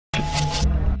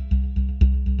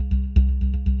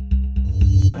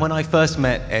when I first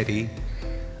met Eddie,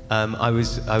 I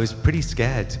was pretty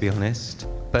scared, to be honest.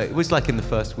 But it was like in the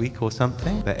first week or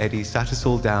something that Eddie sat us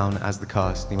all down as the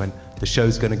cast and he went, "The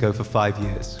show's gonna go for 5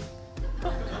 years.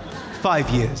 5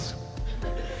 years.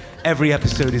 Every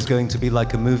episode is going to be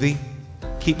like a movie.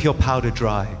 Keep your powder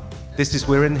dry.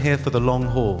 We're in here for the long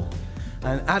haul."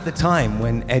 And at the time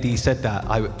when Eddie said that,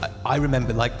 I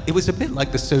remember like, it was a bit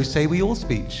like the "So Say We All"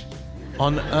 speech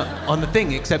on the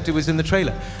thing, except it was in the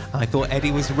trailer. And I thought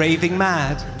Eddie was raving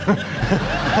mad.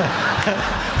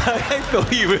 I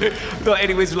thought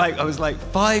Eddie was like, I was like,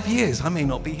 5 years? I may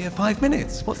not be here 5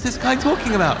 minutes. What's this guy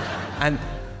talking about? And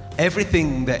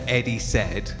everything that Eddie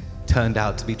said turned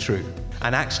out to be true.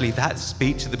 And actually that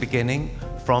speech at the beginning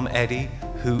from Eddie,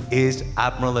 who is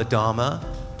Admiral Adama,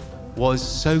 was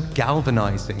so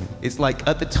galvanizing. It's like,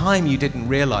 at the time you didn't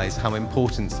realize how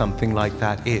important something like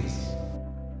that is.